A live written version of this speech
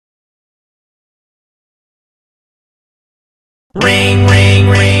Ring, ring,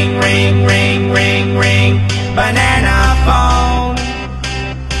 ring, ring, ring, ring, ring, banana phone.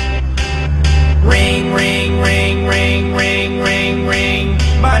 Ring, ring, ring, ring, ring, ring, ring,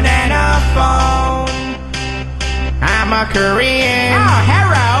 banana phone. I'm a Korean. Oh,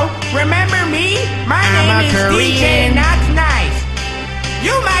 hello. Remember me? My name is DJ Not Nice.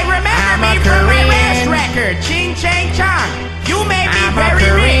 You might remember me from my last record, Ching Chang Chong. You may be very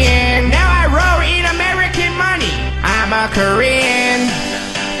rich. Now I roll in American money. I'm a Korean.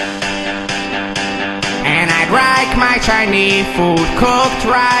 And I'd like my Chinese food cooked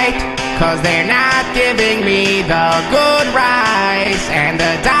right, 'cause they're not giving me the good rice, and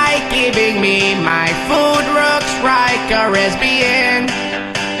the dye giving me my food looks like a lesbian.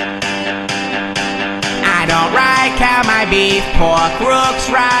 I don't like how my beef pork looks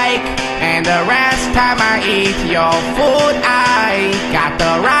right, and the rest time I eat your food I got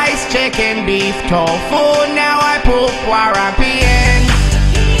the rice, chicken, beef, tofu. Now I poop while I'm peeing.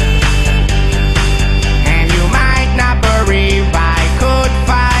 And you might not believe I could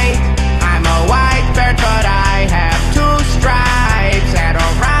fight. I'm a white bird but I have two stripes. I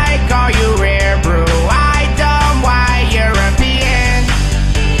don't like all you rare blue-eyed dumb white European.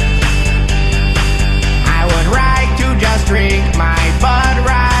 I would like to just drink my Bud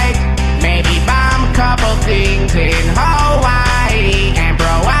right, maybe bomb couple things in Hawaii, and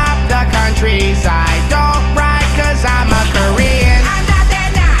blow up the countries I don't like, 'cause I'm a Korean. I'm not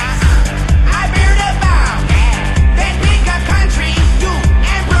that nice. I build a bomb, then pick a country,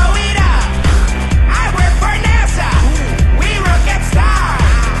 and blow it up. I work for NASA. We rocket stars.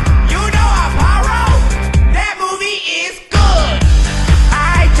 You know Apollo? That movie is good.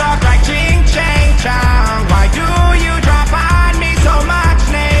 I talk like Ching Chang Chong. Why do you drop on me so much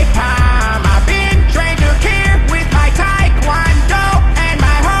napalm? I've been trained to kill with my taekwondo, and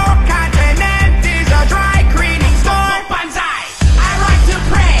my whole continent is a dry cleaning store. Banzai. I like to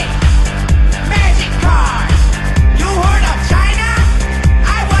pray. Magic cards. You heard of China?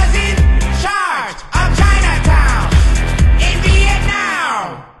 I was in charge of Chinatown in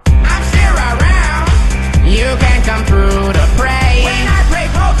Vietnam. I'm still around. You can't come through to pray. When I play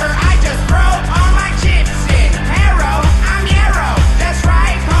poker, I just throw all my chips in. Arrow, I'm Yarrow. That's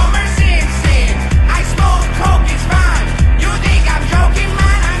right, Homer Simpson. I smoke coke, it's fun. You think I'm joking,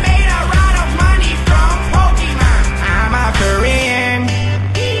 man? I made a lot of money from Pokemon. I'm a Korean.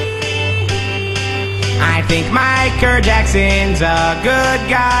 I think Michael Jackson's a good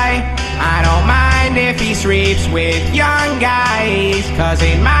guy. I don't mind if he sleeps with young guys, 'cause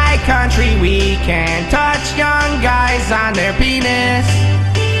in my country we can't touch young guys on their penis.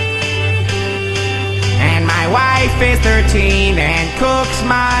 And my wife is 13 and cooks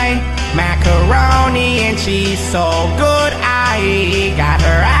my macaroni, and she's so good I got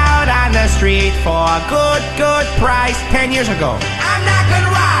her out on the street for a good price 10 years ago. I'm not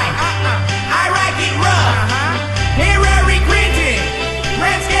gonna lie. I like it rough. Hillary Clinton,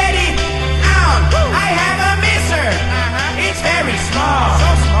 let's get it on. I have a misser. It's very small. So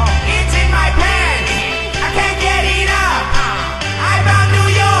small. It's in my pants. I can't get it up. I found New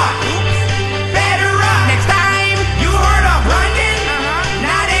York. Better up. Next time you heard of London?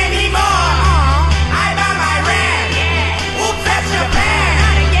 Not anymore. I found my rent. Oops, that's Japan.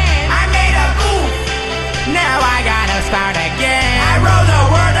 I made a goof. Now I gotta start again. I rolled the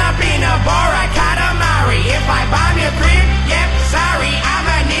word up in a bar, I caught a Maori. If I bomb your crib, yep, sorry, I'm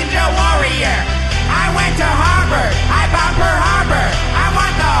a ninja warrior. I went to Harvard, I bombed Pearl Harbor. I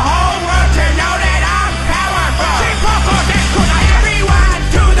want the whole world to know that I'm powerful. Everyone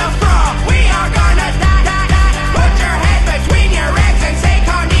to the front, we are gonna die. Put your head between your legs and say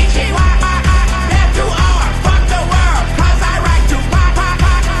konnichiwa. Left to R, fuck the world, 'cause I like to pop.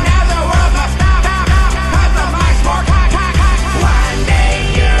 Now the world must stop, 'cause of my sport. One day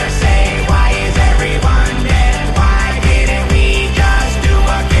you'll say, why is everyone dead? Why didn't we just do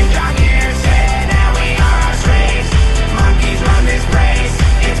what Kim Jong-il said? Now we are our slaves. Monkeys run this place.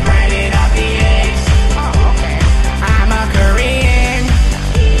 It's branded up the apes. Oh, okay. I'm a Korean,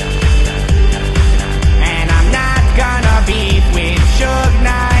 and I'm not gonna beef with Suge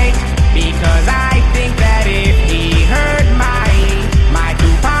Knight, because I think that if he heard my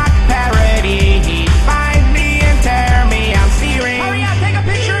Tupac parody, he'd find me and tell me I'm stealing. Hurry up, take a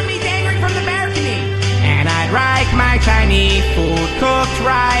picture of me dangling from the balcony. And I'd like my Chinese food cooked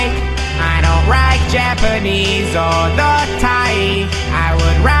right. I don't like Japanese or the Thai. I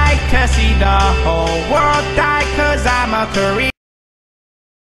would like to see the whole world die, 'cause I'm a Korean.